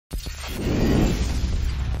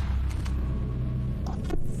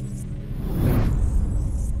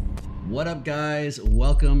What up, guys?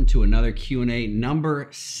 Welcome to another Q&A, number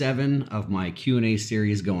 7 of my Q&A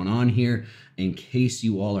series going on here. In case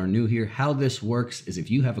you all are new here, how this works is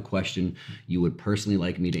if you have a question you would personally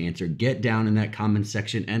like me to answer, get down in that comment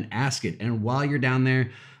section and ask it. And while you're down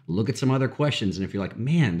there, look at some other questions. And if you're like,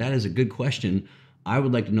 man, that is a good question, I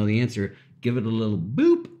would like to know the answer, give it a little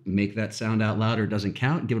boop, make that sound out loud or it doesn't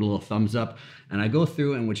count, give it a little thumbs up. And I go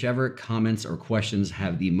through and whichever comments or questions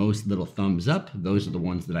have the most little thumbs up, those are the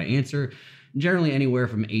ones that I answer, generally anywhere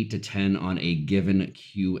from 8 to 10 on a given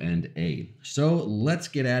Q&A. So let's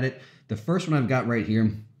get at it. The first one I've got right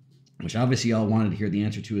here, which obviously y'all wanted to hear the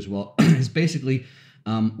answer to as well, is basically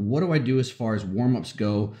what do I do as far as warm-ups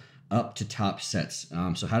go up to top sets?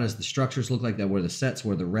 So how does the structures look like that? What are the sets?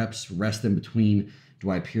 What are the reps? Rest in between? Do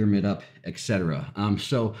I pyramid up, etc.?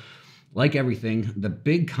 So like everything, the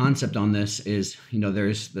big concept on this is,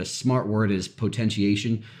 there's the smart word is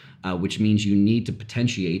potentiation, which means you need to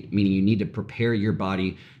potentiate, meaning you need to prepare your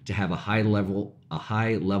body to have a high level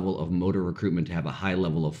of motor recruitment, to have a high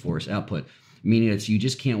level of force output, meaning that you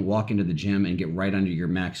just can't walk into the gym and get right under your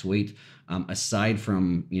max weight. Aside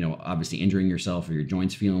from, obviously injuring yourself or your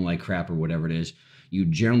joints feeling like crap or whatever it is, you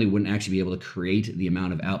generally wouldn't actually be able to create the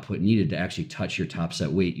amount of output needed to actually touch your top set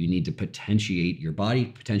weight. You need to potentiate your body,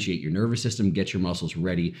 potentiate your nervous system, get your muscles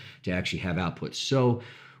ready to actually have output. So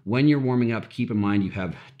when you're warming up, keep in mind you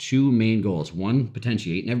have two main goals. One,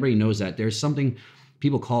 potentiate, and everybody knows that. There's something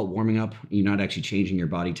people call it warming up. You're not actually changing your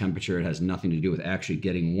body temperature. It has nothing to do with actually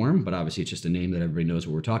getting warm, but obviously it's just a name that everybody knows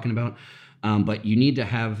what we're talking about. But you need to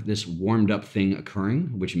have this warmed up thing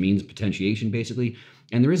occurring, which means potentiation basically.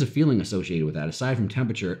 And there is a feeling associated with that. Aside from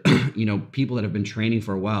temperature, people that have been training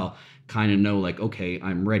for a while kind of know like, okay,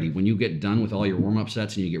 I'm ready. When you get done with all your warm-up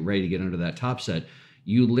sets and you get ready to get under that top set,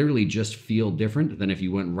 you literally just feel different than if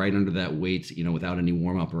you went right under that weight, without any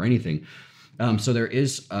warm-up or anything. So there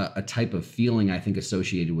is a type of feeling, I think,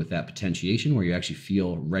 associated with that potentiation where you actually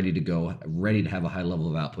feel ready to go, ready to have a high level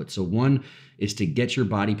of output. So one is to get your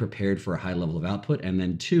body prepared for a high level of output. And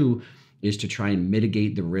then two is to try and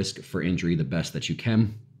mitigate the risk for injury the best that you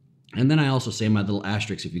can. And then I also say my little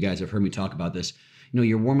asterisk, if you guys have heard me talk about this,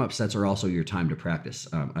 your warm-up sets are also your time to practice.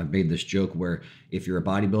 I've made this joke where if you're a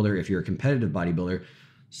bodybuilder, if you're a competitive bodybuilder,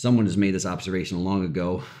 someone has made this observation long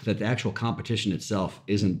ago that the actual competition itself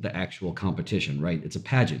isn't the actual competition, right? It's a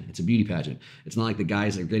pageant. It's a beauty pageant. It's not like the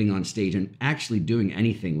guys are getting on stage and actually doing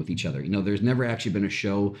anything with each other. There's never actually been a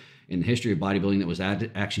show in the history of bodybuilding that was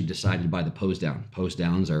actually decided by the pose down. Pose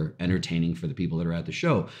downs are entertaining for the people that are at the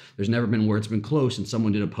show. There's never been where it's been close and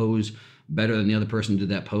someone did a pose better than the other person did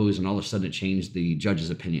that pose and all of a sudden it changed the judge's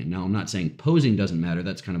opinion. Now, I'm not saying posing doesn't matter.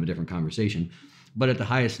 That's kind of a different conversation. But at the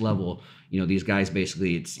highest level, these guys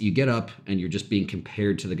basically, it's you get up and you're just being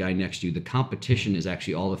compared to the guy next to you. The competition is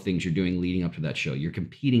actually all the things you're doing leading up to that show. You're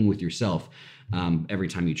competing with yourself every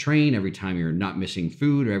time you train, every time you're not missing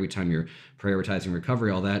food, or every time you're prioritizing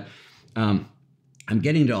recovery, all that. I'm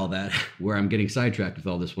getting to all that where I'm getting sidetracked with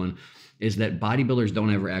all this one is that bodybuilders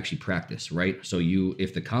don't ever actually practice, right? So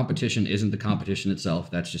if the competition isn't the competition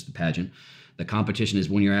itself, that's just the pageant. The competition is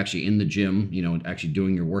when you're actually in the gym, actually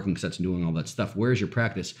doing your working sets and doing all that stuff. Where's your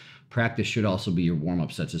practice? Practice should also be your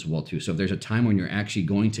warm-up sets as well too. So if there's a time when you're actually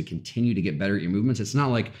going to continue to get better at your movements, it's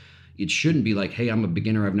not like, it shouldn't be like, hey, I'm a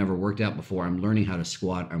beginner, I've never worked out before, I'm learning how to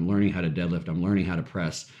squat, I'm learning how to deadlift, I'm learning how to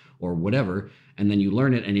press or whatever, and then you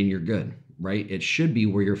learn it and then you're good, right? It should be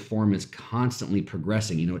where your form is constantly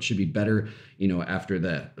progressing. It should be better, after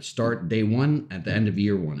the start day one, at the end of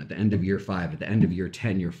year one, at the end of year 5, at the end of year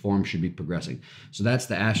 10, your form should be progressing. So that's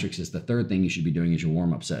the asterisk. Is the third thing you should be doing is your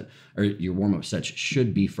warm-up set, or your warm-up sets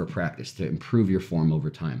should be for practice to improve your form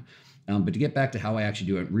over time. But to get back to how I actually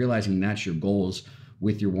do it, realizing that's your goals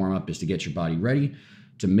with your warm-up is to get your body ready,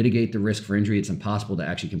 to mitigate the risk for injury. It's impossible to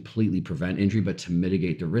actually completely prevent injury, but to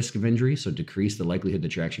mitigate the risk of injury, so decrease the likelihood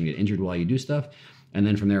that you're actually going to get injured while you do stuff. And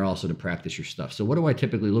then from there also to practice your stuff. So what do I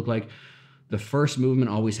typically look like? The first movement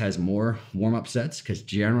always has more warm-up sets because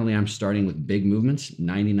generally I'm starting with big movements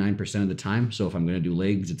 99% of the time. So if I'm going to do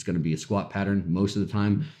legs, it's going to be a squat pattern most of the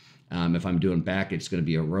time. If I'm doing back, it's going to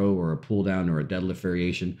be a row or a pull down or a deadlift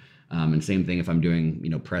variation. And same thing if I'm doing,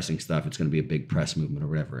 pressing stuff, it's going to be a big press movement or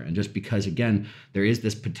whatever. And just because, again, there is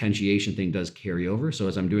this potentiation thing does carry over. So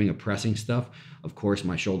as I'm doing a pressing stuff, of course,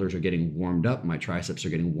 my shoulders are getting warmed up. My triceps are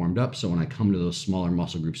getting warmed up. So when I come to those smaller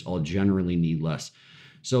muscle groups, I'll generally need less.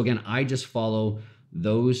 So again, I just follow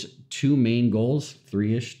those two main goals,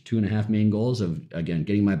 3-ish, 2.5 main goals of, again,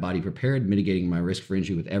 getting my body prepared, mitigating my risk for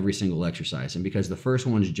injury with every single exercise. And because the first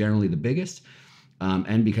one is generally the biggest,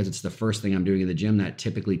 And because it's the first thing I'm doing in the gym, that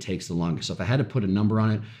typically takes the longest. So if I had to put a number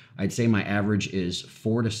on it, I'd say my average is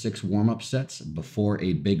 4 to 6 warm-up sets before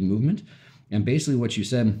a big movement. And basically what you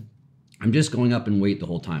said, I'm just going up in weight the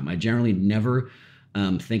whole time. I generally never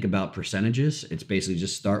think about percentages. It's basically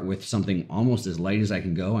just start with something almost as light as I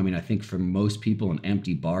can go. I mean, I think for most people, an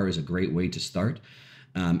empty bar is a great way to start.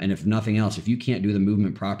 And if nothing else, if you can't do the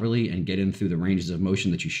movement properly and get in through the ranges of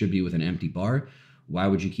motion that you should be with an empty bar, why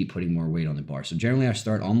would you keep putting more weight on the bar? So generally I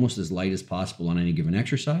start almost as light as possible on any given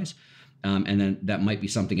exercise. And then that might be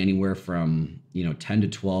something anywhere from, 10 to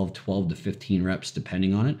 12, 12 to 15 reps,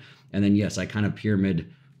 depending on it. And then yes, I kind of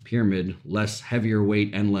pyramid, less heavier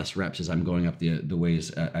weight and less reps as I'm going up the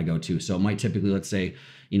ways I go to. So it might typically, let's say,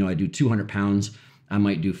 I do 200 pounds. I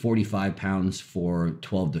might do 45 pounds for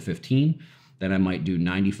 12 to 15. Then I might do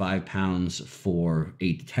 95 pounds for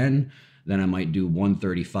 8 to 10. Then I might do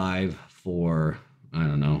 135 for, I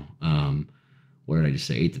don't know, what did I just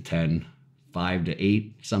say? 8 to 10, 5 to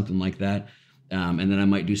 8, something like that. And then I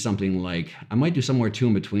might do something like, I might do somewhere two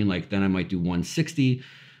in between, like then I might do 160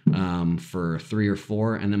 for 3 or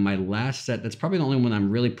 4. And then my last set, that's probably the only one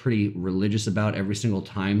I'm really pretty religious about every single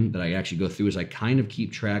time that I actually go through, is I kind of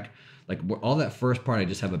keep track, like all that first part, I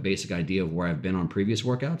just have a basic idea of where I've been on previous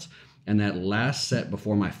workouts. And that last set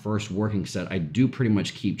before my first working set, I do pretty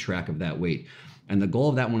much keep track of that weight. And the goal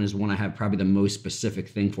of that one is one I have probably the most specific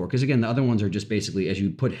thing for. Because again, the other ones are just basically as you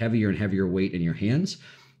put heavier and heavier weight in your hands,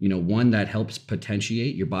 one that helps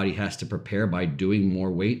potentiate. Your body has to prepare by doing more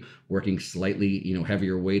weight, working slightly,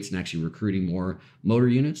 heavier weights and actually recruiting more motor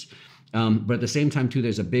units. But at the same time too,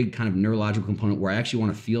 there's a big kind of neurological component where I actually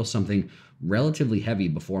want to feel something relatively heavy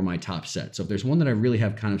before my top set. So if there's one that I really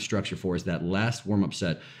have kind of structure for, is that last warm-up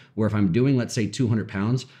set, where if I'm doing, let's say 200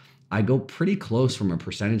 pounds, I go pretty close from a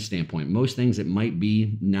percentage standpoint. Most things it might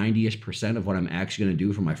be 90-ish% of what I'm actually going to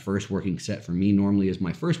do for my first working set. For me, normally is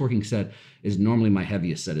my first working set is normally my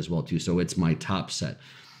heaviest set as well too. So it's my top set.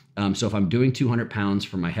 So if I'm doing 200 pounds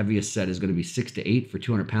for my heaviest set is going to be 6 to 8 for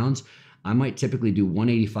 200 pounds. I might typically do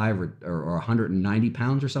 185 or 190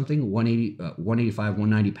 pounds or something, 185,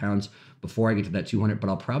 190 pounds before I get to that 200, but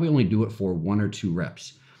I'll probably only do it for 1 or 2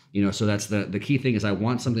 reps. So that's the key thing, is I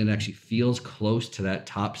want something that actually feels close to that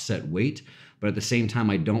top set weight, but at the same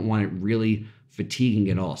time, I don't want it really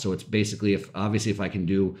fatiguing at all. So it's basically, if I can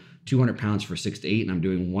do 200 pounds for 6 to 8 and I'm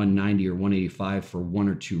doing 190 or 185 for 1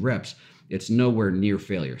 or 2 reps, it's nowhere near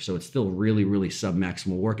failure. So it's still really, really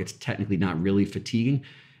sub-maximal work. It's technically not really fatiguing.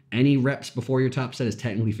 Any reps before your top set is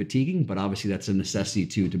technically fatiguing, but obviously that's a necessity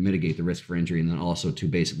to mitigate the risk for injury, and then also to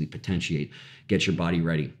basically potentiate, get your body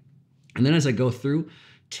ready. And then as I go through,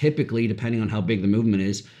 typically, depending on how big the movement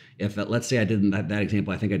is, if let's say I did that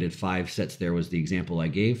example, I think I did 5 sets there was the example I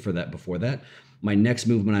gave for that before that. My next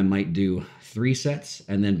movement, I might do 3 sets.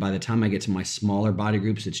 And then by the time I get to my smaller body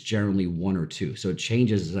groups, it's generally 1 or 2. So it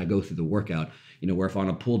changes as I go through the workout, where if on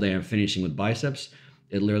a pull day I'm finishing with biceps,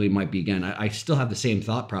 it literally might be, again, I still have the same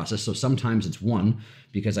thought process. So sometimes it's 1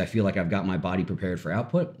 because I feel like I've got my body prepared for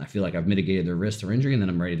output. I feel like I've mitigated the risk or injury, and then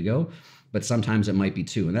I'm ready to go. But sometimes it might be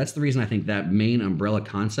 2. And that's the reason I think that main umbrella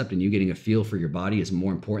concept and you getting a feel for your body is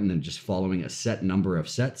more important than just following a set number of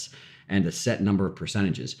sets and a set number of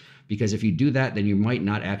percentages. Because if you do that, then you might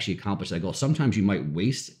not actually accomplish that goal. Sometimes you might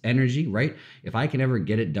waste energy, right? If I can ever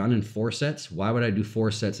get it done in 4 sets, why would I do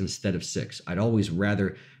 4 sets instead of 6? I'd always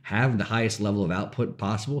rather have the highest level of output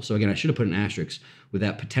possible. So again, I should have put an asterisk with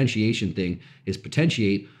that potentiation thing, is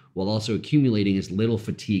potentiate while also accumulating as little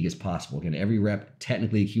fatigue as possible. Again, every rep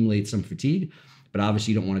technically accumulates some fatigue, but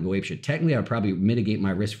obviously you don't want to go apeshit. Technically, I would probably mitigate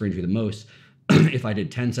my risk for injury the most if I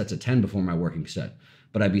did 10 sets of 10 before my working set.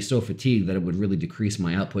 But I'd be so fatigued that it would really decrease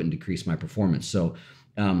my output and decrease my performance. So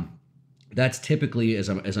that's typically, as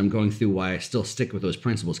I'm going through, why I still stick with those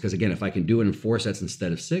principles. Because again, if I can do it in 4 sets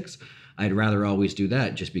instead of 6, I'd rather always do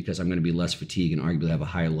that, just because I'm going to be less fatigued and arguably have a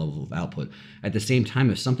higher level of output. At the same time,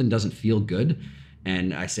 if something doesn't feel good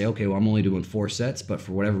and I say, okay, well, I'm only doing 4 sets, but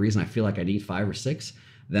for whatever reason I feel like I need 5 or 6,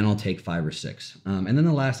 then I'll take 5 or 6. And then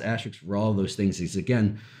the last asterisk for all of those things is,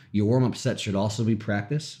 again, your warm-up set should also be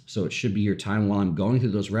practice. So it should be your time while I'm going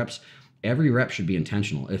through those reps. Every rep should be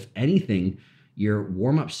intentional. If anything, your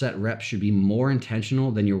warm-up set reps should be more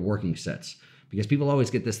intentional than your working sets. Because people always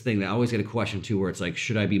get this thing, they always get a question too, where it's like,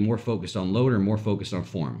 should I be more focused on load or more focused on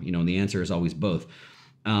form? And the answer is always both.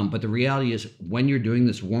 But the reality is, when you're doing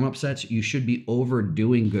this warm-up sets, you should be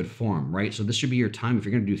overdoing good form, right? So this should be your time. If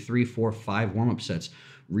you're going to do 3, 4, 5 warm-up sets,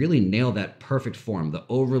 really nail that perfect form, the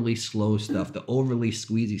overly slow stuff, the overly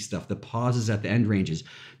squeezy stuff, the pauses at the end ranges.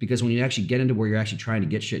 Because when you actually get into where you're actually trying to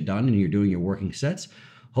get shit done and you're doing your working sets,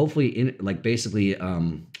 hopefully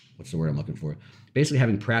what's the word I'm looking for? basically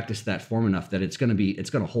having practiced that form enough that it's going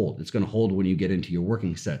to hold. It's going to hold when you get into your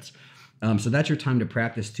working sets. So that's your time to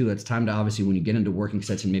practice too. That's time to, obviously, when you get into working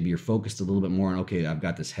sets and maybe you're focused a little bit more on, okay, I've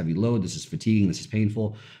got this heavy load, this is fatiguing, this is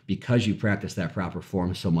painful, because you practice that proper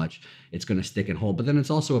form so much, it's going to stick and hold. But then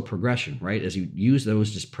it's also a progression, right? As you use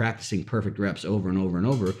those, just practicing perfect reps over and over and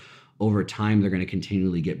over time, they're going to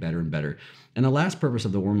continually get better and better. And the last purpose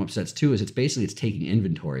of the warm-up sets too is it's taking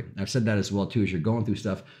inventory. I've said that as well too, as you're going through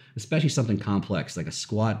stuff, especially something complex like a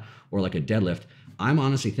squat or like a deadlift. I'm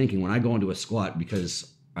honestly thinking when I go into a squat,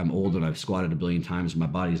 because I'm old and I've squatted a billion times and my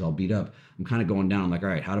body's all beat up, I'm kind of going down. I'm like, all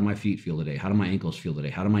right, how do my feet feel today? How do my ankles feel today?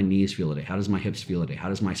 How do my knees feel today? How does my hips feel today? How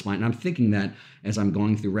does my spine? And I'm thinking that as I'm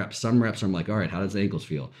going through reps. Some reps I'm like, all right, how does the ankles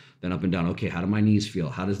feel? Then up and down, okay, how do my knees feel?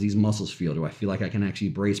 How does these muscles feel? Do I feel like I can actually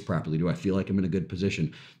brace properly? Do I feel like I'm in a good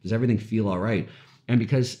position? Does everything feel all right? And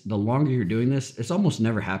because the longer you're doing this, it's almost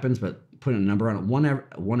never happens, but putting a number on it,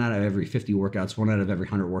 one out of every 50 workouts, one out of every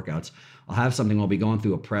 100 workouts, I'll have something, I'll be going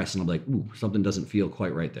through a press and I'll be like, ooh, something doesn't feel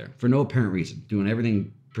quite right there, for no apparent reason, doing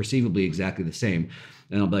everything perceivably exactly the same.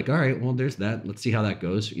 And I'll be like, all right, well, there's that. Let's see how that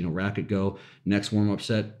goes. Racket go, next warm-up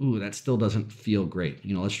set. Ooh, that still doesn't feel great.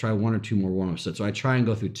 Let's try 1 or 2 more warm-up sets. So I try and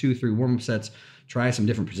go through 2, 3 warm-up sets, try some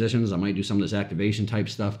different positions. I might do some of this activation type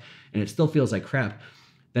stuff, and it still feels like crap.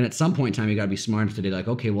 Then at some point in time, you got to be smart enough today, like,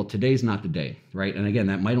 okay, well, today's not the day, right? And again,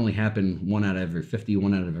 that might only happen 1 out of every 50,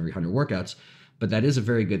 1 out of every 100 workouts, but that is a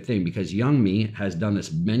very good thing, because young me has done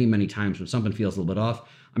this many, many times. When something feels a little bit off,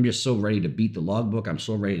 I'm just so ready to beat the logbook. I'm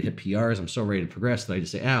so ready to hit PRs. I'm so ready to progress that I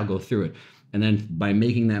just say, I'll go through it. And then by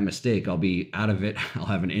making that mistake, I'll be out of it. I'll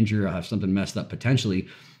have an injury. I'll have something messed up potentially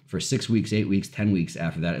for 6 weeks, 8 weeks, 10 weeks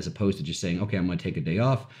after that, as opposed to just saying, okay, I'm going to take a day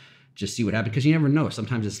off, just see what happens. Because you never know.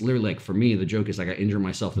 Sometimes it's literally like, for me, the joke is like I injure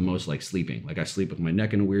myself the most like sleeping. Like I sleep with my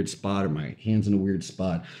neck in a weird spot or my hands in a weird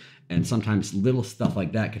spot. And sometimes little stuff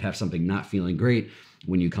like that could have something not feeling great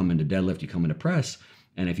when you come into deadlift, you come into press.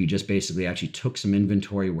 And if you just basically actually took some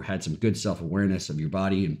inventory, or had some good self-awareness of your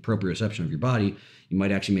body and proprioception of your body, you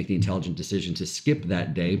might actually make the intelligent decision to skip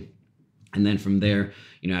that day. And then from there,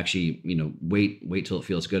 wait till it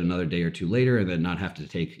feels good another day or 2 later, and then not have to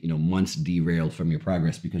take, months derailed from your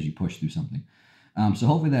progress because you pushed through something. So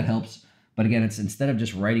hopefully that helps. But again, it's instead of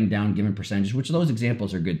just writing down given percentages, which those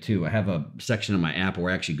examples are good too. I have a section in my app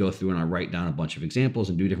where I actually go through and I write down a bunch of examples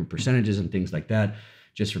and do different percentages and things like that,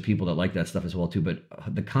 just for people that like that stuff as well too. But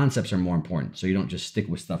the concepts are more important, so you don't just stick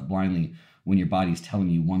with stuff blindly when your body's telling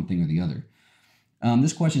you one thing or the other.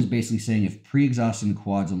 This question is basically saying, if pre-exhausting the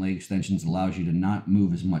quads and leg extensions allows you to not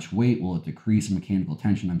move as much weight, will it decrease mechanical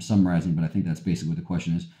tension? I'm summarizing, but I think that's basically what the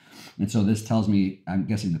question is. And so this tells me, I'm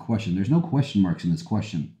guessing the question, there's no question marks in this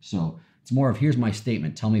question. So it's more of, here's my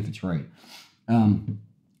statement, tell me if it's right.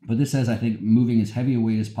 But this says, I think moving as heavy a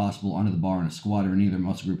weight as possible onto the bar in a squat or any other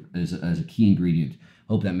muscle group is a key ingredient.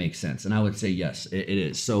 Hope that makes sense. And I would say, yes, it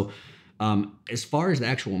is. So as far as the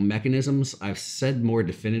actual mechanisms, I've said more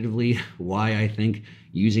definitively why I think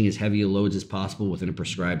using as heavy loads as possible within a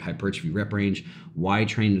prescribed hypertrophy rep range, why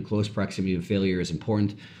training in close proximity to failure is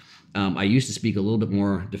important. I used to speak a little bit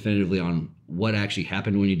more definitively on what actually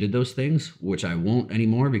happened when you did those things, which I won't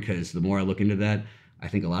anymore, because the more I look into that, I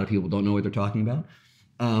think a lot of people don't know what they're talking about.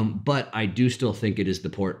 But I do still think it is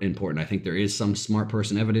important. I think there is some smart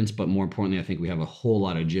person evidence, but more importantly, I think we have a whole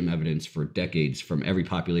lot of gym evidence for decades from every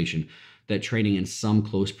population that training in some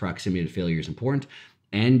close proximity to failure is important,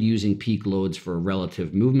 and using peak loads for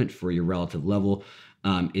relative movement for your relative level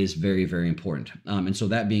is very, very important. And so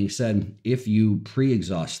that being said, if you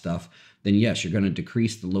pre-exhaust stuff, then yes, you're going to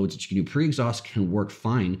decrease the loads that you can do. Pre-exhaust can work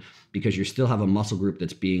fine because you still have a muscle group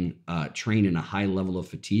that's being trained in a high level of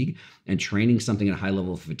fatigue, and training something at a high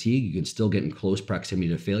level of fatigue, you can still get in close proximity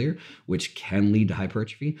to failure, which can lead to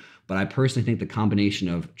hypertrophy. But I personally think the combination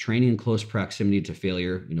of training in close proximity to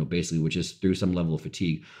failure, basically, which is through some level of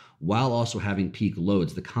fatigue, while also having peak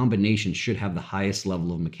loads, the combination should have the highest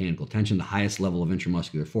level of mechanical tension, the highest level of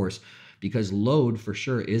intramuscular force, because load for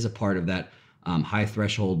sure is a part of that high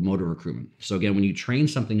threshold motor recruitment. So again, when you train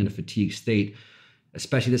something in a fatigue state,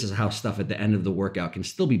 especially this is how stuff at the end of the workout can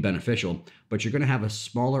still be beneficial, but you're going to have a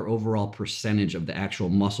smaller overall percentage of the actual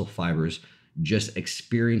muscle fibers just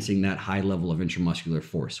experiencing that high level of intramuscular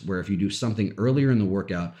force. Where if you do something earlier in the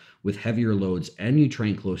workout with heavier loads and you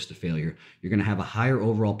train close to failure, you're going to have a higher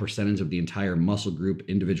overall percentage of the entire muscle group,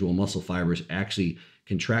 individual muscle fibers actually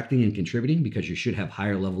contracting and contributing, because you should have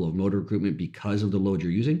higher level of motor recruitment because of the load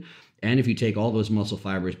you're using. And if you take all those muscle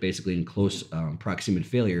fibers basically in close proximity to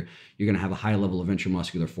failure, you're going to have a high level of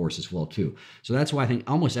intramuscular force as well too. So that's why I think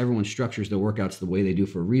almost everyone structures their workouts the way they do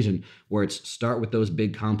for a reason, where it's start with those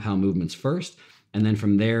big compound movements first, And then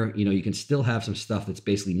from there, you can still have some stuff that's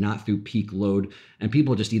basically not through peak load. And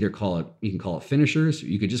people just either you can call it finishers,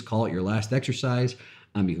 you could just call it your last exercise.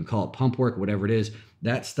 You can call it pump work, whatever it is.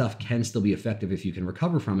 That stuff can still be effective if you can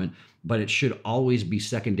recover from it, but it should always be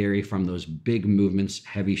secondary from those big movements,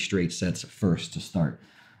 heavy straight sets first to start.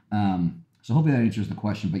 So hopefully that answers the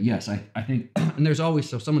question. But yes, I think, and there's always,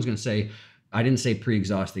 so someone's going to say, I didn't say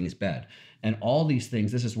pre-exhausting is bad. And all these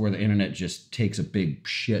things, this is where the internet just takes a big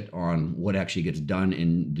shit on what actually gets done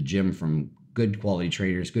in the gym from good quality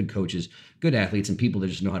trainers, good coaches, good athletes, and people that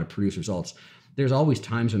just know how to produce results. There's always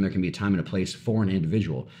times when there can be a time and a place for an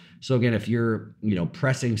individual. So again, if you're,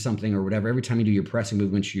 pressing something or whatever, every time you do your pressing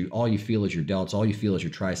movements, all you feel is your delts, all you feel is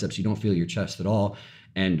your triceps, you don't feel your chest at all.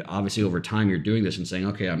 And obviously over time you're doing this and saying,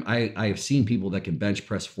 okay, I have seen people that can bench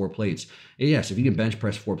press 4 plates. Yes, if you can bench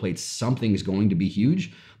press 4 plates, something's going to be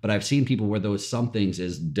huge. But I've seen people where those somethings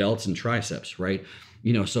is delts and triceps, right?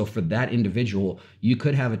 So for that individual, you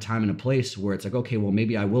could have a time and a place where it's like, okay, well,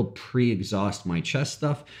 maybe I will pre-exhaust my chest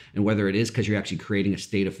stuff. And whether it is because you're actually creating a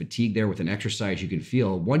state of fatigue there with an exercise you can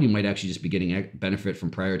feel, one, you might actually just be getting benefit from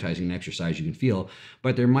prioritizing an exercise you can feel,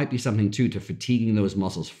 but there might be something too to fatiguing those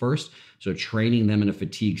muscles first. So training them in a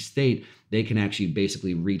fatigue state, they can actually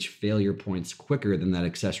basically reach failure points quicker than that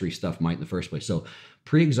accessory stuff might in the first place. So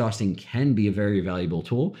pre-exhausting can be a very valuable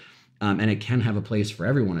tool. And it can have a place for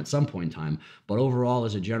everyone at some point in time. But overall,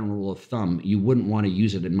 as a general rule of thumb, you wouldn't want to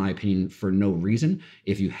use it, in my opinion, for no reason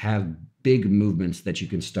if you have big movements that you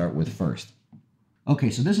can start with first. Okay,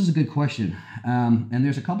 so this is a good question. And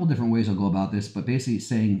there's a couple different ways I'll go about this, but basically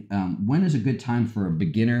saying, when is a good time for a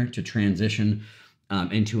beginner to transition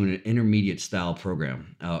into an intermediate style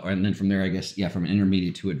program? And then from there, I guess, from an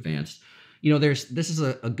intermediate to advanced. This is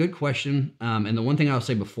a good question. And the one thing I'll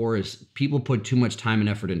say before is people put too much time and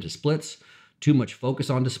effort into splits, too much focus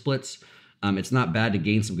onto splits. It's not bad to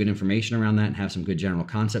gain some good information around that and have some good general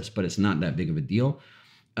concepts, but it's not that big of a deal.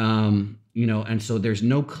 And so there's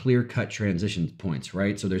no clear-cut transition points,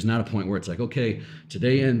 right? So there's not a point where it's like, okay,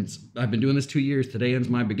 today ends, I've been doing this 2 years, today ends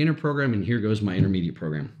my beginner program, and here goes my intermediate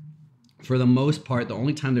program. For the most part, the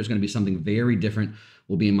only time there's going to be something very different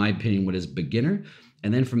will be, in my opinion, what is beginner.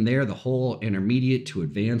 And then from there, the whole intermediate to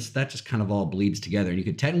advanced, that just kind of all bleeds together. And you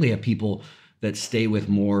could technically have people that stay with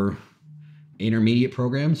more intermediate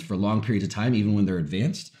programs for long periods of time, even when they're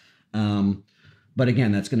advanced. But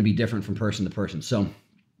again, that's going to be different from person to person. So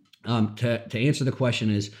to answer the question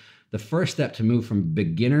is, the first step to move from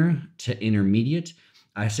beginner to intermediate,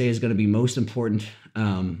 I say is going to be most important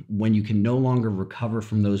when you can no longer recover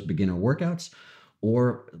from those beginner workouts,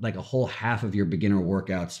 or like a whole half of your beginner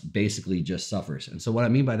workouts basically just suffers. And so what I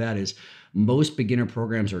mean by that is most beginner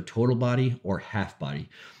programs are total body or half body.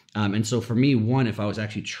 And so for me, one, if I was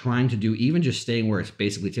actually trying to do even just staying where it's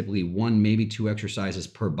basically typically 1, maybe 2 exercises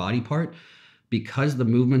per body part, because the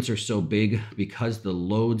movements are so big, because the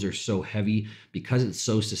loads are so heavy, because it's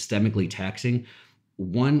so systemically taxing,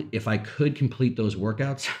 one, if I could complete those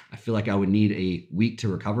workouts, I feel like I would need a week to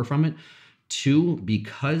recover from it. 2,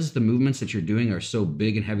 because the movements that you're doing are so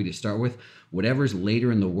big and heavy to start with, whatever's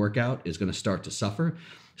later in the workout is going to start to suffer.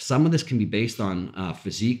 Some of this can be based on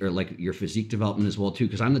physique, or like your physique development as well too,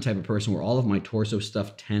 because I'm the type of person where all of my torso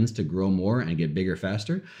stuff tends to grow more and get bigger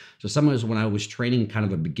faster. So some of this, when I was training kind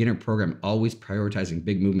of a beginner program, always prioritizing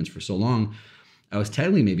big movements for so long, I was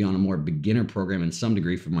technically maybe on a more beginner program in some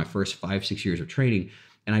degree for my first 5-6 years of training.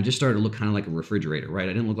 And I just started to look kind of like a refrigerator, right?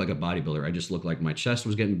 I didn't look like a bodybuilder. I just looked like my chest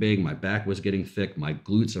was getting big, my back was getting thick, my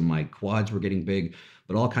glutes and my quads were getting big,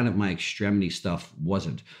 but all kind of my extremity stuff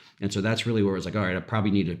wasn't. And so that's really where it was like, all right, I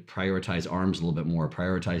probably need to prioritize arms a little bit more,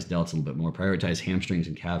 prioritize delts a little bit more, prioritize hamstrings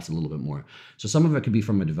and calves a little bit more. So some of it could be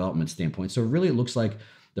from a development standpoint. So really it looks like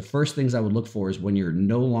the first things I would look for is when you're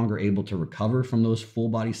no longer able to recover from those full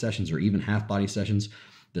body sessions or even half body sessions,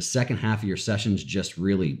 the second half of your sessions just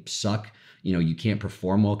really suck. You can't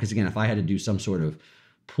perform well. Because again, if I had to do some sort of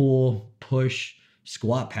pull, push,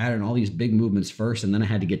 squat pattern, all these big movements first, and then I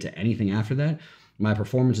had to get to anything after that, my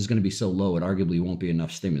performance is going to be so low, it arguably won't be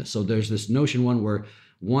enough stimulus. So there's this notion, where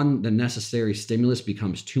the necessary stimulus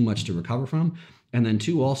becomes too much to recover from. And then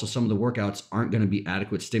 2, also some of the workouts aren't going to be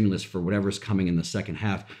adequate stimulus for whatever's coming in the second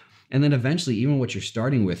half. And then eventually, even what you're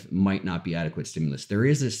starting with might not be adequate stimulus.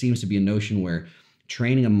 There seems to be a notion where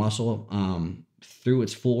training a muscle through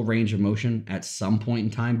its full range of motion at some point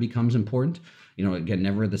in time becomes important. Again,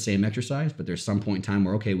 never the same exercise, but there's some point in time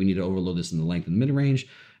where, okay, we need to overload this in the length and mid-range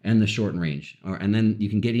and the short and range. And then you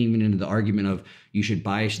can get even into the argument of you should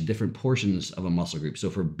bias different portions of a muscle group. So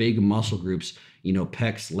for big muscle groups,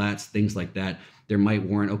 pecs, lats, things like that, there might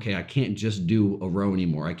warrant, okay, I can't just do a row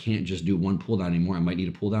anymore. I can't just do one pull down anymore. I might need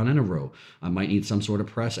a pull down and a row. I might need some sort of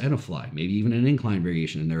press and a fly, maybe even an incline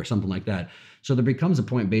variation in there or something like that. So there becomes a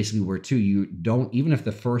point basically where too, you don't, even if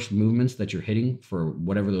the first movements that you're hitting for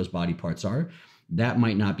whatever those body parts are, that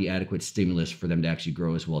might not be adequate stimulus for them to actually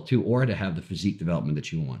grow as well too, or to have the physique development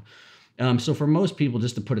that you want. So for most people,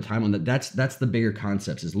 just to put a time on that, that's the bigger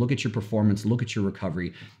concepts, is look at your performance, look at your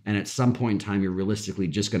recovery, and at some point in time, you're realistically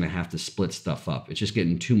just going to have to split stuff up. It's just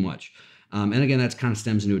getting too much. And again, that's kind of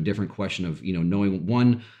stems into a different question of, knowing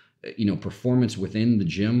one, performance within the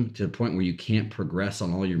gym to the point where you can't progress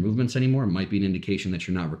on all your movements anymore. It might be an indication that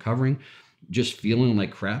you're not recovering, just feeling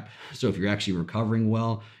like crap. So if you're actually recovering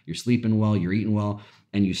well, you're sleeping well, you're eating well,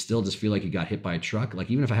 and you still just feel like you got hit by a truck,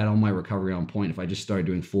 like even if I had all my recovery on point, if I just started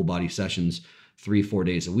doing full body sessions 3-4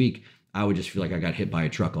 days a week, I would just feel like I got hit by a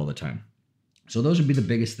truck all the time. So those would be the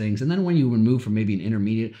biggest things. And then when you would move from maybe an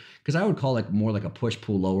intermediate, because I would call it more like a push,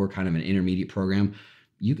 pull, lower, kind of an intermediate program,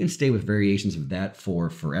 you can stay with variations of that for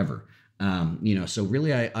forever. So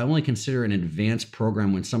really I only consider an advanced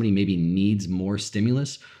program when somebody maybe needs more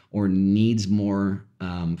stimulus or needs more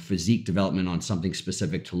physique development on something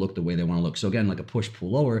specific to look the way they want to look. So again, like a push,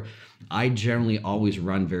 pull, lower, I generally always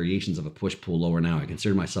run variations of a push, pull, lower now. I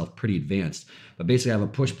consider myself pretty advanced, but basically I have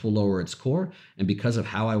a push, pull, lower at its core. And because of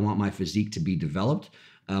how I want my physique to be developed,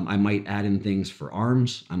 I might add in things for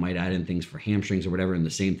arms, I might add in things for hamstrings or whatever, and the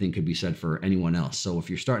same thing could be said for anyone else. So if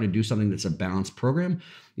you're starting to do something that's a balanced program,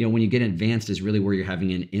 when you get advanced is really where you're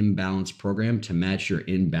having an imbalanced program to match your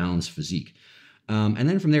imbalanced physique. And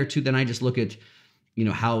then from there too, then I just look at,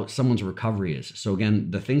 how someone's recovery is. So again,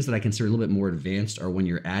 the things that I consider a little bit more advanced are when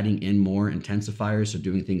you're adding in more intensifiers. So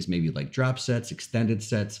doing things maybe like drop sets, extended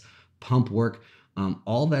sets, pump work,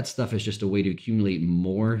 all that stuff is just a way to accumulate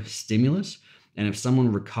more stimulus. And if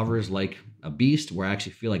someone recovers like a beast, where I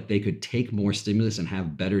actually feel like they could take more stimulus and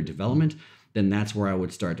have better development, then that's where I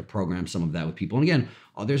would start to program some of that with people. And again,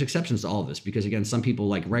 there's exceptions to all of this, because again, some people,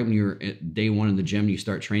 like right when you're at day one in the gym, you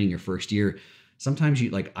start training your first year, sometimes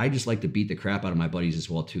I just like to beat the crap out of my buddies as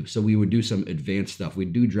well too. So we would do some advanced stuff.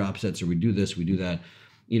 We'd do drop sets, or we'd do this, we do that.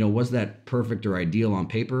 Was that perfect or ideal on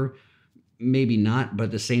paper? Maybe not, but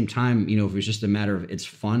at the same time, if it was just a matter of it's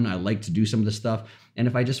fun, I like to do some of the stuff. And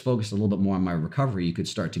if I just focused a little bit more on my recovery, you could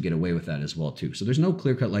start to get away with that as well too. So there's no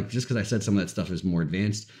clear cut, like just because I said some of that stuff is more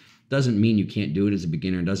advanced, doesn't mean you can't do it as a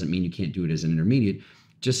beginner, doesn't mean you can't do it as an intermediate.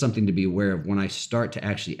 Just something to be aware of when I start to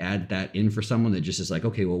actually add that in for someone that just is like,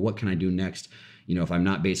 okay, well, what can I do next? If I'm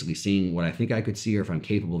not basically seeing what I think I could see, or if I'm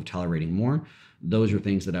capable of tolerating more, those are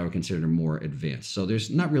things that I would consider more advanced. So there's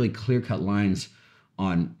not really clear cut lines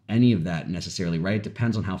on any of that necessarily, right? It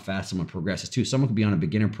depends on how fast someone progresses too. Someone could be on a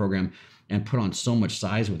beginner program and put on so much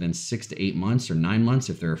size within 6 to 8 months or 9 months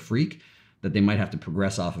if they're a freak, that they might have to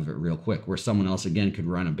progress off of it real quick, where someone else again could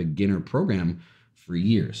run a beginner program for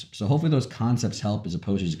years. So hopefully those concepts help, as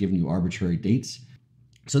opposed to just giving you arbitrary dates.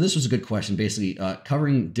 So this was a good question, basically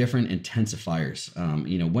covering different intensifiers.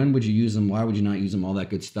 When would you use them? Why would you not use them? All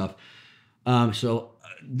that good stuff. So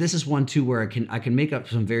this is one too where I can make up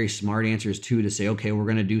some very smart answers too, to say, okay, we're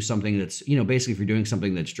going to do something that's, basically if you're doing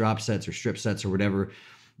something that's drop sets or strip sets or whatever,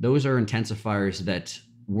 those are intensifiers that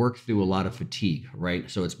work through a lot of fatigue, right?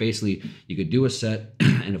 So it's basically, you could do a set,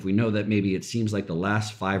 and if we know that maybe it seems like the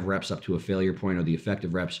last 5 reps up to a failure point are the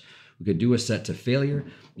effective reps, we could do a set to failure,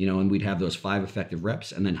 and we'd have those 5 effective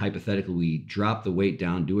reps. And then hypothetically, we drop the weight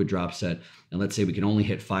down, do a drop set, and let's say we can only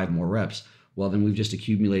hit 5 more reps. Well, then we've just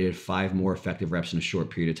accumulated 5 more effective reps in a short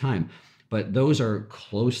period of time. But those are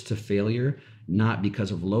close to failure, not because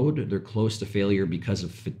of load. They're close to failure because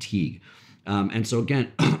of fatigue. And so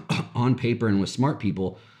again, on paper and with smart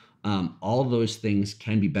people, all those things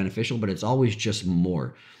can be beneficial, but it's always just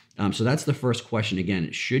more. So that's the first question.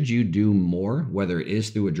 Again, should you do more, whether it is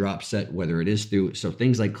through a drop set, whether it is through, so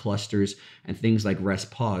things like clusters and things like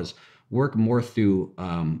rest pause, work more through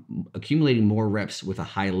accumulating more reps with a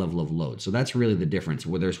high level of load. So that's really the difference,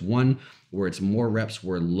 where there's one where it's more reps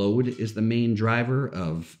where load is the main driver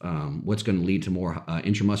of what's going to lead to more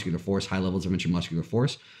intramuscular force, high levels of intramuscular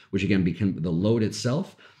force, which again become the load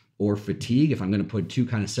itself, or fatigue, if I'm going to put 2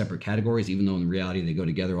 kind of separate categories, even though in reality they go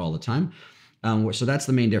together all the time. So that's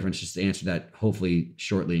the main difference, just to answer that hopefully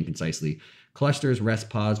shortly and concisely. Clusters, rest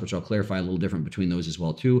pause, which I'll clarify a little different between those as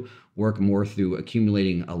well too, work more through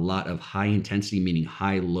accumulating a lot of high intensity, meaning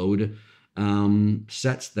high load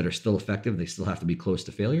sets that are still effective. They still have to be close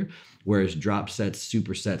to failure. Whereas drop sets,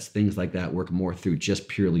 supersets, things like that work more through just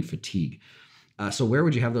purely fatigue. So where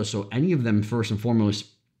would you have those? So any of them, first and foremost,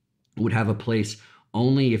 would have a place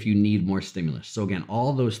only if you need more stimulus. So again,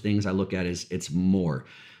 all those things I look at is it's more.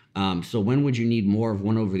 So when would you need more of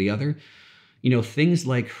one over the other? Things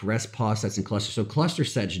like rest pause sets and cluster. So cluster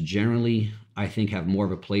sets generally, I think, have more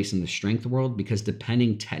of a place in the strength world because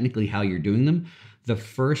depending technically how you're doing them, the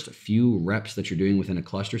first few reps that you're doing within a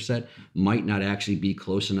cluster set might not actually be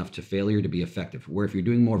close enough to failure to be effective. Where if you're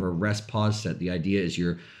doing more of a rest pause set, the idea is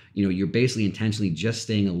you're basically intentionally just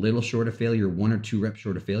staying a little short of failure, 1 or 2 reps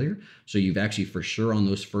short of failure. So you've actually for sure on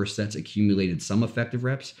those first sets accumulated some effective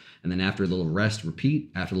reps. And then after a little rest,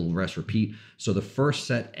 repeat, after a little rest, repeat. So the first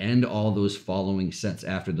set and all those following sets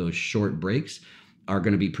after those short breaks are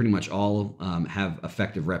going to be pretty much all have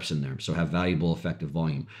effective reps in there. So have valuable effective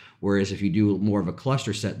volume. Whereas if you do more of a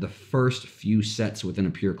cluster set, the first few sets within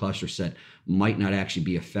a pure cluster set might not actually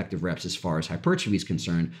be effective reps as far as hypertrophy is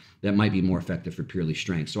concerned. That might be more effective for purely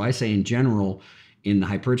strength. So I say in general, in the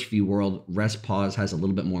hypertrophy world, rest pause has a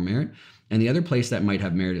little bit more merit. And the other place that might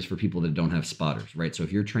have merit is for people that don't have spotters, right? So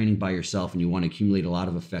if you're training by yourself and you want to accumulate a lot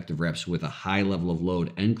of effective reps with a high level of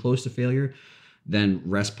load and close to failure, then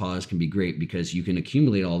rest pause can be great because you can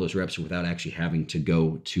accumulate all those reps without actually having to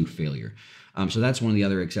go to failure. So that's one of the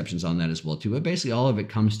other exceptions on that as well too. But basically all of it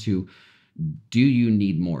comes to, do you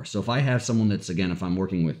need more? So if I have someone that's, again, if I'm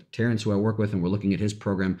working with Terrence, who I work with, and we're looking at his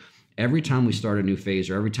program, every time we start a new phase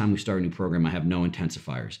or every time we start a new program, I have no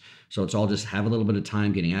intensifiers. So it's all just have a little bit of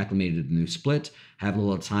time getting acclimated to the new split, have a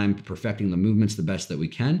little time perfecting the movements the best that we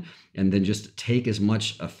can, and then just take as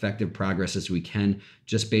much effective progress as we can,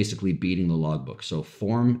 just basically beating the logbook. So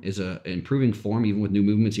form is improving form, even with new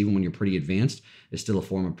movements, even when you're pretty advanced, is still a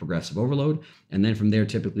form of progressive overload. And then from there,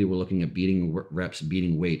 typically we're looking at beating reps,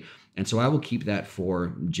 beating weight. And so I will keep that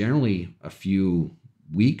for generally a few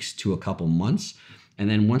weeks to a couple months. And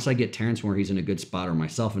then once I get Terrence where he's in a good spot, or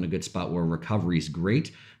myself in a good spot where recovery is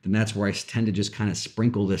great, then that's where I tend to just kind of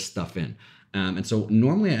sprinkle this stuff in. And so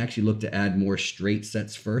normally I actually look to add more straight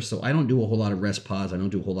sets first. So I don't do a whole lot of rest pause. I don't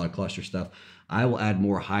do a whole lot of cluster stuff. I will add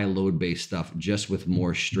more high load based stuff just with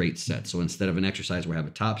more straight sets. So instead of an exercise where I have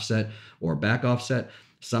a top set or a back off set,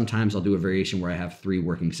 sometimes I'll do a variation where I have 3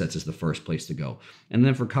 working sets as the first place to go. And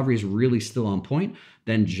then if recovery is really still on point,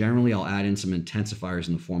 then generally I'll add in some intensifiers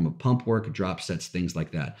in the form of pump work, drop sets, things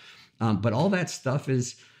like that. But all that stuff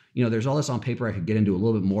is, there's all this on paper I could get into a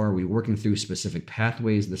little bit more. We're working through specific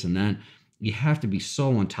pathways, this and that. You have to be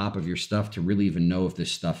so on top of your stuff to really even know if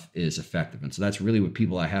this stuff is effective. And so that's really what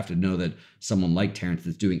people, I have to know that someone like Terrence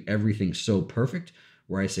that's doing everything so perfect,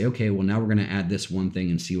 where I say, okay, well, now we're going to add this one thing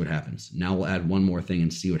and see what happens. Now we'll add one more thing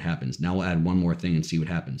and see what happens. Now we'll add one more thing and see what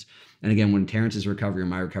happens. And again, when Terrence's recovery or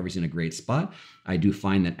my recovery is in a great spot, I do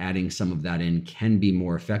find that adding some of that in can be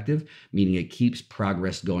more effective, meaning it keeps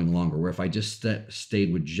progress going longer. Where if I just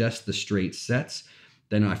stayed with just the straight sets,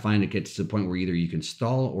 then I find it gets to the point where either you can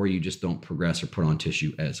stall or you just don't progress or put on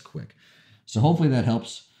tissue as quick. So hopefully that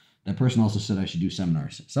helps. That person also said I should do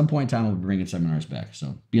seminars. At some point in time, I'll be bringing seminars back.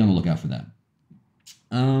 So be on the lookout for that.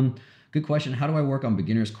 Good question. How do I work on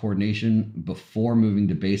beginner's coordination before moving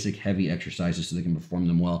to basic heavy exercises so they can perform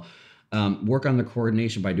them well? Work on the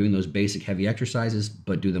coordination by doing those basic heavy exercises,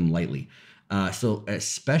 but do them lightly. So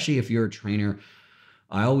especially if you're a trainer,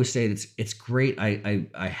 I always say it's great.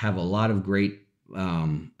 I have a lot of great,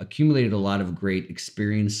 accumulated a lot of great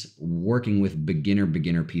experience working with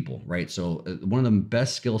beginner people, right? So one of the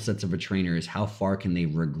best skill sets of a trainer is how far can they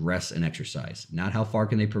regress an exercise, not how far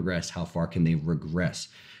can they progress, how far can they regress.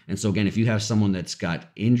 And so again, if you have someone that's got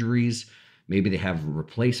injuries, maybe they have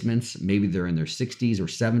replacements, maybe they're in their 60s or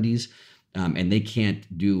 70s, and they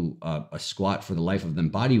can't do a squat for the life of them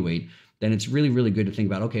body weight, then it's really, really good to think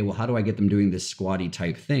about, okay, well, how do I get them doing this squatty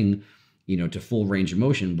type thing, to full range of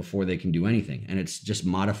motion before they can do anything? And it's just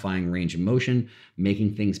modifying range of motion,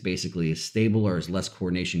 making things basically as stable or as less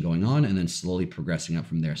coordination going on, and then slowly progressing up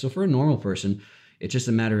from there. So for a normal person, it's just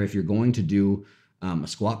a matter if you're going to do a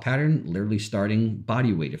squat pattern, literally starting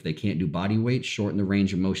body weight. If they can't do body weight, shorten the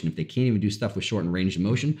range of motion. If they can't even do stuff with shortened range of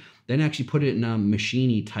motion, then actually put it in a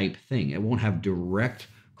machine-y type thing. It won't have direct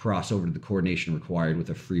crossover to the coordination required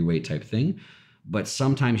with a free weight type thing. But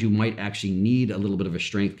sometimes you might actually need a little bit of a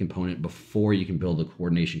strength component before you can build a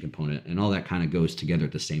coordination component. And all that kind of goes together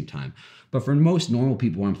at the same time. But for most normal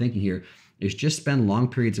people, what I'm thinking here is just spend long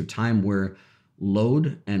periods of time where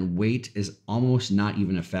load and weight is almost not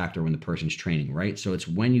even a factor when the person's training, right? So it's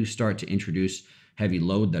when you start to introduce heavy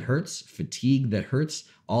load that hurts, fatigue that hurts,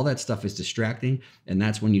 all that stuff is distracting. And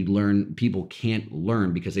that's when you learn, people can't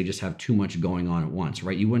learn because they just have too much going on at once,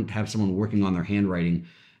 right? You wouldn't have someone working on their handwriting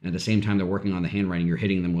And at the same time they're working on the handwriting, you're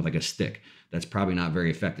hitting them with like a stick. That's probably not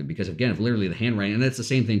very effective, because again, if literally the handwriting, and that's the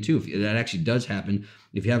same thing too, if that actually does happen,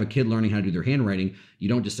 if you have a kid learning how to do their handwriting, you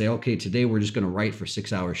don't just say, okay, today we're just going to write for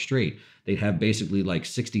 6 hours straight. They'd have basically like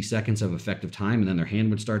 60 seconds of effective time, and then their hand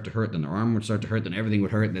would start to hurt, then their arm would start to hurt, then everything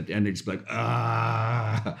would hurt, and at the end they'd just be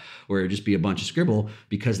like, or it'd just be a bunch of scribble,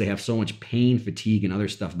 because they have so much pain, fatigue, and other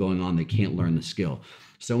stuff going on, they can't learn the skill.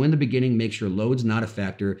 So in the beginning, make sure load's not a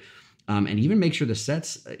factor. And even make sure the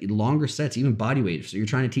sets, longer sets, even body weight. So you're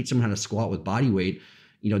trying to teach someone how to squat with body weight,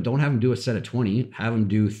 don't have them do a set of 20, have them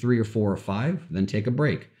do 3 or 4 or 5, then take a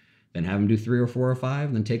break. Then have them do 3 or 4 or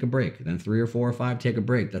 5, then take a break. Then 3 or 4 or 5, take a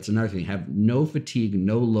break. That's another thing. Have no fatigue,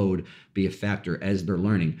 no load be a factor as they're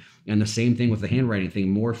learning. And the same thing with the handwriting thing,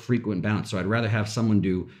 more frequent bounce. So I'd rather have someone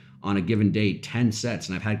do on a given day 10 sets.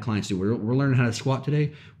 And I've had clients do, we're learning how to squat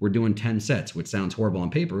today. We're doing 10 sets, which sounds horrible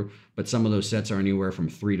on paper, but some of those sets are anywhere from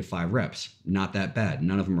 3 to 5 reps. Not that bad.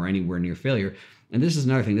 None of them are anywhere near failure. And this is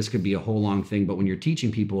another thing. This could be a whole long thing, but when you're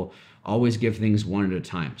teaching people, always give things one at a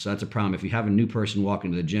time. So that's a problem. If you have a new person walk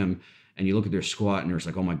into the gym and you look at their squat and they're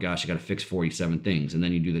like, oh my gosh, I got to fix 47 things. And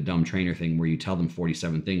then you do the dumb trainer thing where you tell them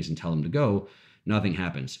 47 things and tell them to go. Nothing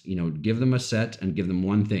happens. Give them a set and give them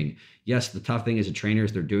one thing. Yes, the tough thing as a trainer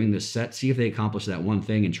is they're doing this set. See if they accomplish that one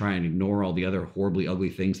thing and try and ignore all the other horribly ugly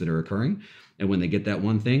things that are occurring. And when they get that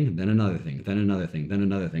one thing, then another thing, then another thing, then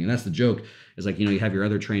another thing. And that's the joke, is like, you have your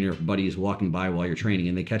other trainer buddies walking by while you're training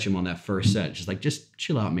and they catch him on that first set. Just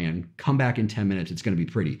chill out, man. Come back in 10 minutes. It's going to be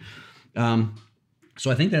pretty. So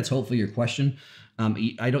I think that's hopefully your question.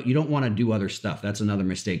 You don't want to do other stuff. That's another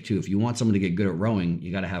mistake too. If you want someone to get good at rowing,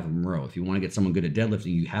 you got to have them row. If you want to get someone good at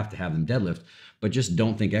deadlifting, you have to have them deadlift, but just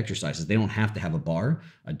don't think exercises. They don't have to have a bar,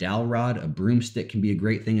 a dowel rod, a broomstick can be a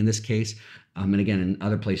great thing in this case. And again, in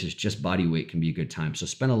other places, just body weight can be a good time. So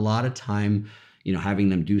spend a lot of time, having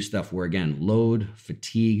them do stuff where, again, load,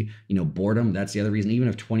 fatigue, boredom. That's the other reason. Even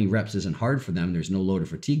if 20 reps isn't hard for them, there's no load or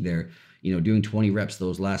fatigue there. Doing 20 reps,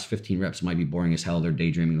 those last 15 reps might be boring as hell. They're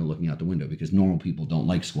daydreaming or looking out the window, because normal people don't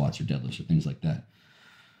like squats or deadlifts or things like that.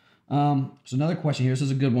 So another question here. This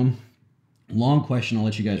is a good one. Long question. I'll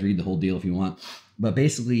let you guys read the whole deal if you want. But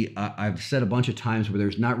basically, I've said a bunch of times where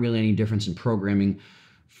there's not really any difference in programming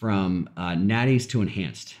from natties to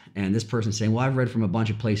enhanced. And this person's saying, well, I've read from a bunch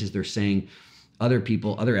of places. They're saying other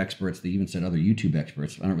people, other experts, they even said other YouTube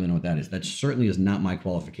experts. I don't really know what that is. That certainly is not my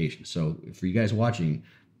qualification. So for you guys watching,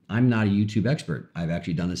 I'm not a YouTube expert. I've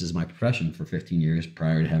actually done this as my profession for 15 years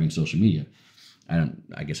prior to having social media.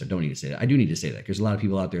 I guess I don't need to say that. I do need to say that, because a lot of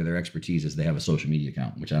people out there, their expertise is they have a social media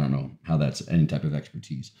account, which I don't know how that's any type of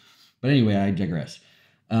expertise. But anyway, I digress.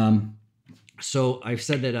 So I've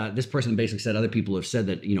said that this person basically said other people have said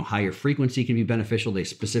that, higher frequency can be beneficial. They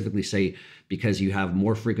specifically say because you have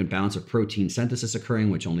more frequent bounce of protein synthesis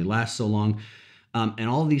occurring, which only lasts so long. And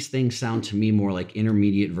all of these things sound to me more like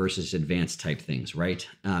intermediate versus advanced type things, right?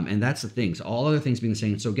 And that's the things, all other things being the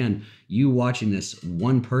same. So again, you watching this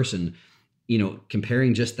one person,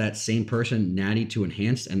 comparing just that same person, natty to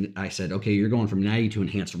enhanced. And I said, okay, you're going from natty to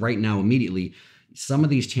enhanced right now immediately. Some of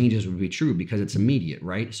these changes would be true because it's immediate,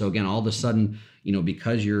 right? So again, all of a sudden,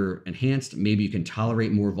 because you're enhanced, maybe you can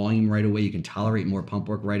tolerate more volume right away. You can tolerate more pump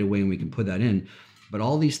work right away, and we can put that in. But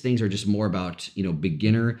all these things are just more about,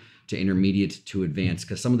 beginner to intermediate to advanced,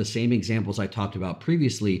 because some of the same examples I talked about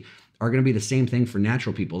previously are going to be the same thing for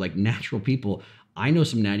natural people. Like natural people, I know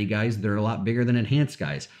some natty guys that are a lot bigger than enhanced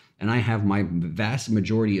guys. And I have my vast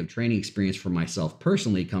majority of training experience for myself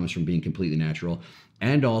personally comes from being completely natural.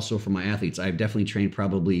 And also for my athletes, I've definitely trained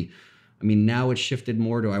probably, now it's shifted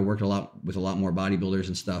more to I worked with a lot more bodybuilders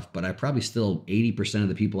and stuff, but I probably still 80% of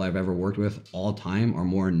the people I've ever worked with all time are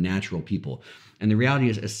more natural people. And the reality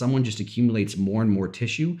is, as someone just accumulates more and more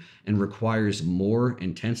tissue and requires more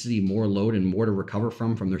intensity, more load, and more to recover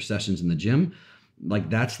from their sessions in the gym, like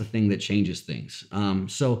that's the thing that changes things.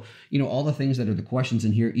 So, all the things that are the questions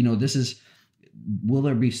in here, will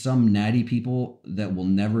there be some natty people that will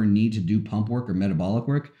never need to do pump work or metabolic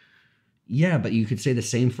work? Yeah, but you could say the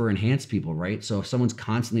same for enhanced people, right? So if someone's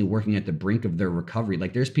constantly working at the brink of their recovery,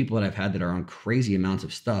 like there's people that I've had that are on crazy amounts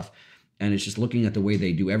of stuff, and it's just looking at the way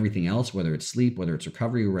they do everything else, whether it's sleep, whether it's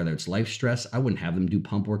recovery, or whether it's life stress. I wouldn't have them do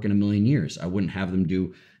pump work in a million years. I wouldn't have them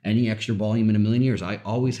do any extra volume in a million years. I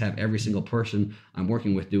always have every single person I'm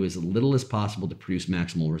working with do as little as possible to produce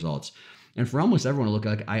maximal results. And for almost everyone to look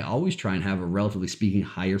like, I always try and have a relatively speaking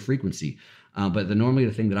higher frequency. But normally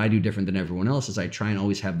the thing that I do different than everyone else is I try and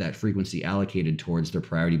always have that frequency allocated towards their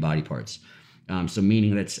priority body parts. So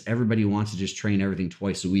meaning that everybody wants to just train everything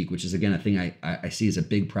twice a week, which is, again, a thing I see as a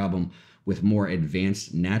big problem with more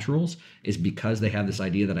advanced naturals, is because they have this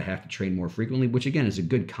idea that I have to train more frequently, which again is a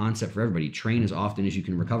good concept for everybody. Train as often as you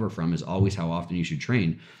can recover from is always how often you should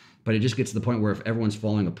train. But it just gets to the point where if everyone's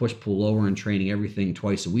following a push-pull lower and training everything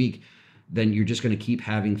twice a week, then you're just going to keep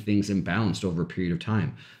having things imbalanced over a period of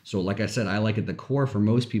time. So like I said, I like at the core for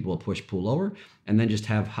most people a push-pull lower, and then just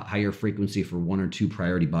have higher frequency for 1 or 2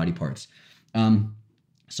 priority body parts.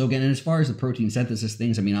 So again, and as far as the protein synthesis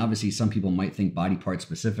things, I mean, obviously some people might think body part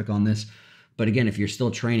specific on this, but again, if you're still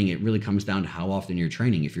training, it really comes down to how often you're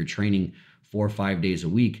training. If you're training 4 or 5 days a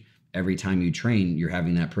week, every time you train, you're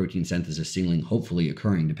having that protein synthesis ceiling hopefully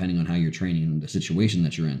occurring, depending on how you're training and the situation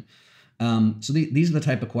that you're in. So these are the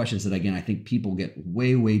type of questions that, again, I think people get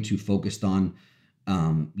way too focused on.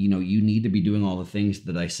 You need to be doing all the things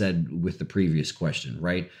that I said with the previous question,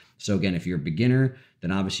 right? So again, if you're a beginner,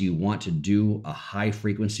 then obviously you want to do a high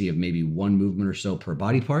frequency of maybe 1 movement or so per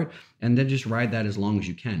body part, and then just ride that as long as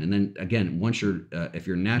you can. And then again, once you're, if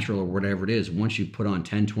you're natural or whatever it is, once you put on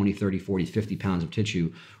 10, 20, 30, 40, 50 pounds of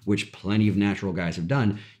tissue, which plenty of natural guys have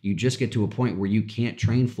done, you just get to a point where you can't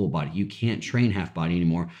train full body. You can't train half body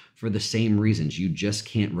anymore for the same reasons. You just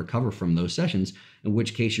can't recover from those sessions, in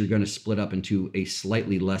which case you're going to split up into a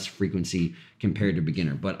slightly less frequency compared to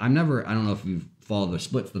beginner. But I don't know if you've followed the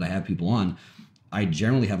splits that I have people on. I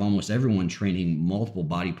generally have almost everyone training multiple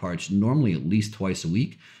body parts, normally at least twice a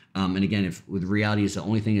week. And again, if with reality is the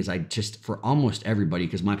only thing is I just, for almost everybody,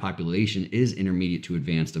 because my population is intermediate to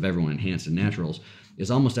advanced of everyone enhanced and naturals,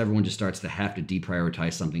 is almost everyone just starts to have to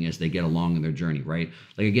deprioritize something as they get along in their journey, right?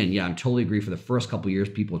 Like again, yeah, I totally agree for the first couple of years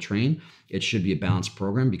people train, it should be a balanced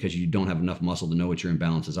program because you don't have enough muscle to know what your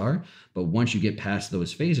imbalances are. But once you get past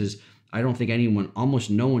those phases, I don't think almost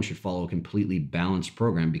no one should follow a completely balanced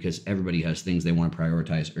program because everybody has things they want to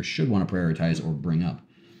prioritize or should want to prioritize or bring up.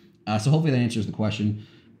 So hopefully that answers the question.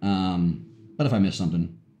 But if I missed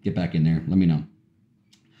something, get back in there. Let me know.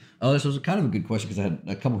 Oh, this was kind of a good question because I had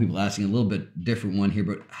a couple people asking a little bit different one here,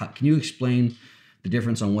 but can you explain the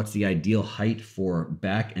difference on what's the ideal height for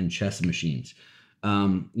back and chest machines?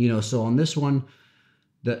 So on this one,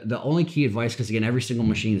 the only key advice, because again, every single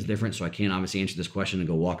machine is different, so I can't obviously answer this question and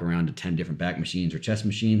go walk around to 10 different back machines or chest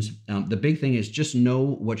machines. The big thing is just know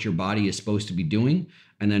what your body is supposed to be doing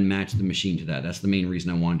and then match the machine to that. That's the main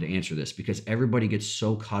reason I wanted to answer this, because everybody gets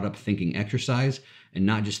so caught up thinking exercise and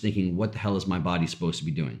not just thinking, what the hell is my body supposed to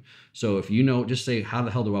be doing? So if you know, just say, how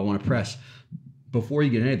the hell do I want to press? Before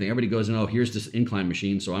you get anything, everybody goes, oh, here's this incline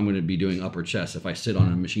machine, so I'm going to be doing upper chest. If I sit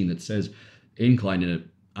on a machine that says incline in it,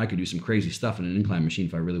 I could do some crazy stuff in an incline machine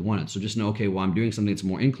if I really wanted. So just know, okay, well, I'm doing something that's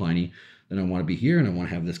more incliney, then I want to be here and I want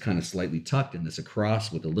to have this kind of slightly tucked and this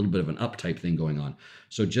across with a little bit of an up type thing going on.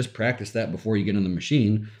 So just practice that before you get on the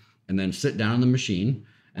machine, and then sit down on the machine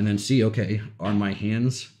and then see, okay, are my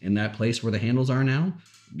hands in that place where the handles are now?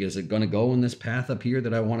 Is it going to go in this path up here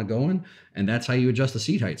that I want to go in? And that's how you adjust the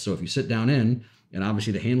seat height. So if you sit down in and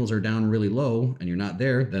obviously the handles are down really low and you're not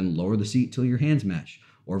there, then lower the seat till your hands match.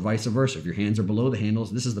 Or vice versa. If your hands are below the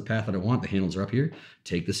handles, this is the path that I want, the handles are up here,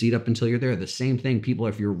 take the seat up until you're there. The same thing, people,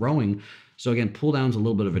 if you're rowing. So again, pull down's a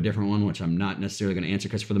little bit of a different one, which I'm not necessarily going to answer,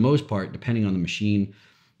 because for the most part, depending on the machine,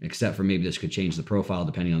 except for maybe this could change the profile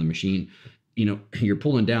depending on the machine, you're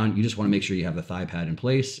pulling down, you just want to make sure you have the thigh pad in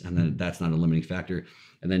place, and then that's not a limiting factor.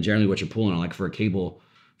 And then generally what you're pulling on, like for a cable,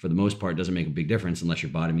 for the most part, doesn't make a big difference unless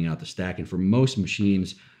you're bottoming out the stack. And for most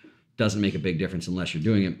machines, doesn't make a big difference unless you're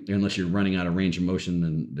doing it, unless you're running out of range of motion,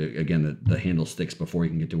 then the handle sticks before you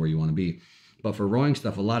can get to where you want to be. But for rowing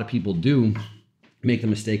stuff, a lot of people do make the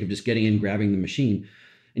mistake of just getting in, grabbing the machine,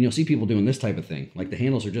 and you'll see people doing this type of thing. Like the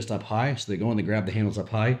handles are just up high, so they go and they grab the handles up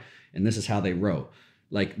high, and this is how they row.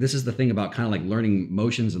 Like this is the thing about kind of like learning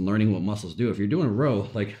motions and learning what muscles do. If you're doing a row,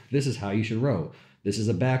 like this is how you should row. This is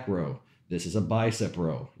a back row. This is a bicep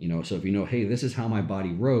row. So if you know, hey, this is how my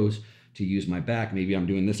body rows to use my back, maybe I'm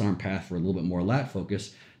doing this arm path for a little bit more lat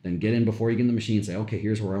focus, then get in before you get in the machine, say, okay,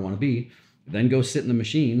 here's where I want to be. Then go sit in the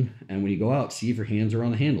machine, and when you go out, see if your hands are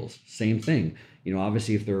on the handles. Same thing.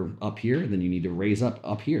 Obviously if they're up here, then you need to raise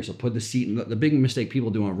up here. So put the seat in. The big mistake people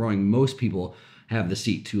do on rowing, most people have the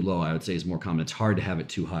seat too low, I would say is more common. It's hard to have it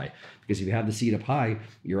too high, because if you have the seat up high,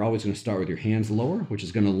 you're always going to start with your hands lower, which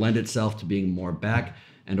is going to lend itself to being more back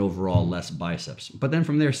and overall less biceps. But then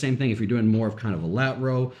from there, same thing. If you're doing more of kind of a lat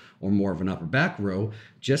row or more of an upper back row,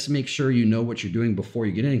 just make sure you know what you're doing before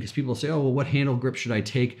you get in, because people say, oh, well, what handle grip should I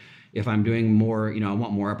take if I'm doing more, I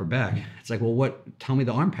want more upper back? It's like, well, tell me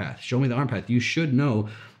the arm path. Show me the arm path. You should know,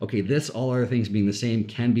 okay, this, all other things being the same,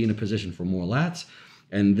 can be in a position for more lats,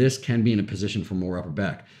 and this can be in a position for more upper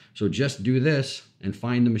back. So just do this and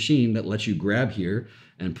find the machine that lets you grab here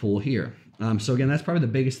and pull here. So again, that's probably the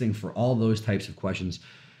biggest thing for all those types of questions.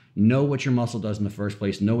 Know what your muscle does in the first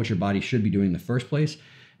place, know what your body should be doing in the first place,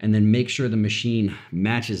 and then make sure the machine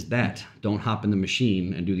matches that. Don't hop in the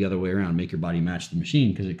machine and do the other way around. Make your body match the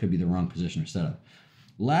machine, because it could be the wrong position or setup.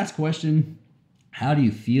 Last question, how do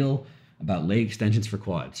you feel about leg extensions for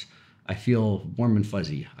quads? I feel warm and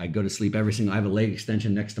fuzzy. I go to sleep I have a leg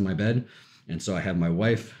extension next to my bed. And so I have my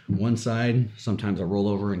wife one side. Sometimes I roll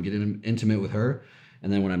over and get intimate with her.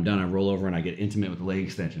 And then when I'm done, I roll over and I get intimate with the leg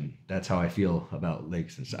extension. That's how I feel about leg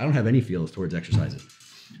extensions. I don't have any feels towards exercises.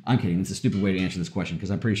 I'm kidding. It's a stupid way to answer this question, because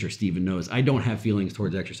I'm pretty sure Steven knows. I don't have feelings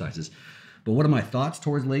towards exercises. But what are my thoughts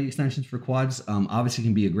towards leg extensions for quads? Obviously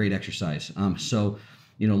can be a great exercise.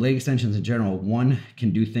 Leg extensions in general, one, can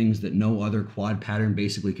do things that no other quad pattern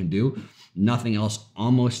basically can do. Nothing else,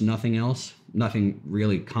 almost nothing else, nothing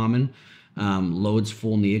really common. Loads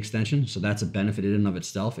full knee extension, so that's a benefit in and of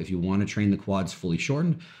itself. If you want to train the quads fully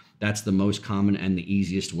shortened, that's the most common and the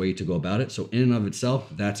easiest way to go about it. So in and of itself,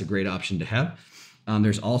 that's a great option to have.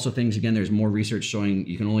 There's also things, again, there's more research showing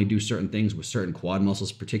you can only do certain things with certain quad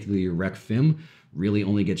muscles, particularly your rec fem really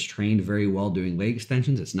only gets trained very well doing leg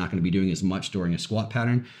extensions. It's not going to be doing as much during a squat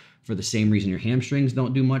pattern. For the same reason your hamstrings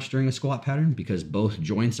don't do much during a squat pattern, because both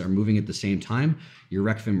joints are moving at the same time. Your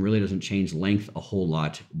rec fem really doesn't change length a whole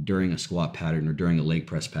lot during a squat pattern or during a leg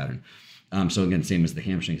press pattern. So again, same as the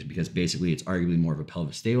hamstrings, because basically it's arguably more of a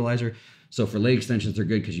pelvis stabilizer. So for leg extensions, they're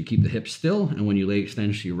good because you keep the hips still, and when you leg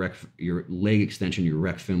extension, your leg extension, your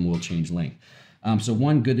rec fem will change length. So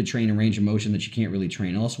one, good to train a range of motion that you can't really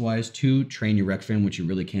train elsewise. Two, train your rec fem, which you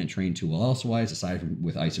really can't train too well elsewise, aside from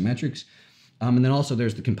with isometrics. And then also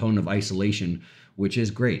there's the component of isolation, which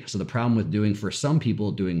is great. So the problem with for some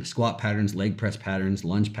people, doing squat patterns, leg press patterns,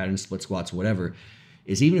 lunge patterns, split squats, whatever,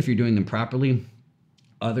 is even if you're doing them properly,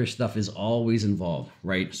 other stuff is always involved,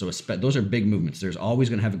 right? So those are big movements. There's always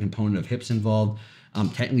going to have a component of hips involved.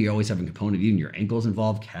 Technically, you always have a component of even your ankles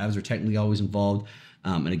involved. Calves are technically always involved.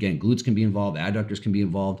 And again, glutes can be involved. Adductors can be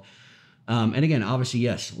involved. And again, obviously,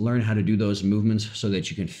 yes, learn how to do those movements so that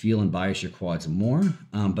you can feel and bias your quads more.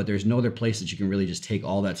 But there's no other place that you can really just take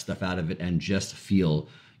all that stuff out of it and just feel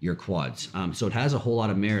your quads. So it has a whole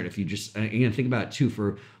lot of merit if you just, again, think about it too,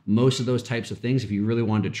 for most of those types of things, if you really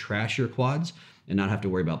wanted to trash your quads and not have to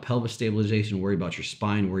worry about pelvis stabilization, worry about your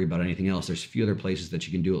spine, worry about anything else, there's a few other places that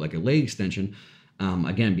you can do it, like a leg extension.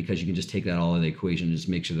 Again, because you can just take that all out of the equation and just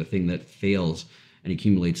make sure the thing that fails and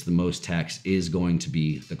accumulates the most tax is going to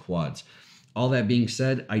be the quads. All that being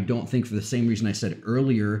said, I don't think, for the same reason I said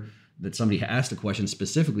earlier that somebody asked a question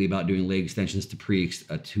specifically about doing leg extensions to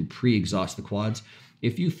pre-exhaust the quads.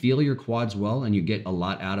 If you feel your quads well and you get a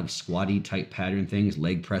lot out of squatty type pattern things,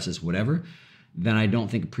 leg presses, whatever, then I don't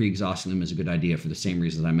think pre-exhausting them is a good idea, for the same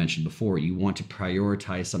reasons I mentioned before. You want to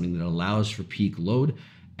prioritize something that allows for peak load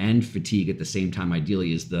and fatigue at the same time,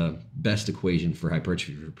 ideally, is the best equation for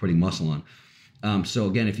hypertrophy, for putting muscle on. So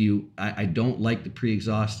again, I don't like the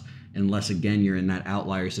pre-exhaust unless, again, you're in that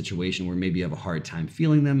outlier situation where maybe you have a hard time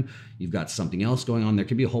feeling them. You've got something else going on. There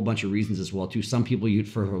could be a whole bunch of reasons as well, too. Some people,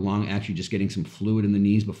 for long, actually just getting some fluid in the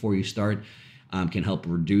knees before you start can help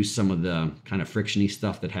reduce some of the kind of frictiony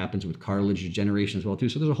stuff that happens with cartilage degeneration as well, too.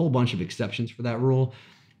 So there's a whole bunch of exceptions for that rule.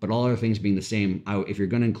 But all other things being the same, if you're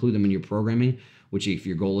going to include them in your programming, which if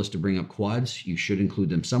your goal is to bring up quads, you should include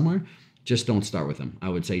them somewhere. Just don't start with them. I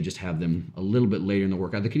would say just have them a little bit later in the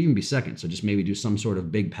workout. They could even be second. So just maybe do some sort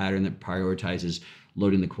of big pattern that prioritizes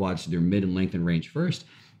loading the quads to their mid and length and range first,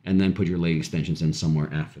 and then put your leg extensions in somewhere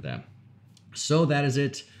after that. So that is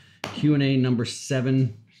it. Q&A number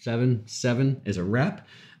 777 is a wrap.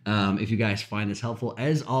 If you guys find this helpful,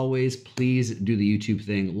 as always, please do the YouTube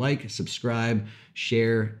thing. Like, subscribe,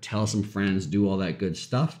 share, tell some friends, do all that good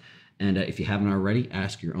stuff. And if you haven't already,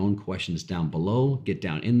 ask your own questions down below. Get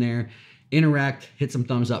down in there, interact, hit some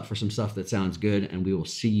thumbs up for some stuff that sounds good, and we will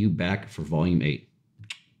see you back for Volume 8.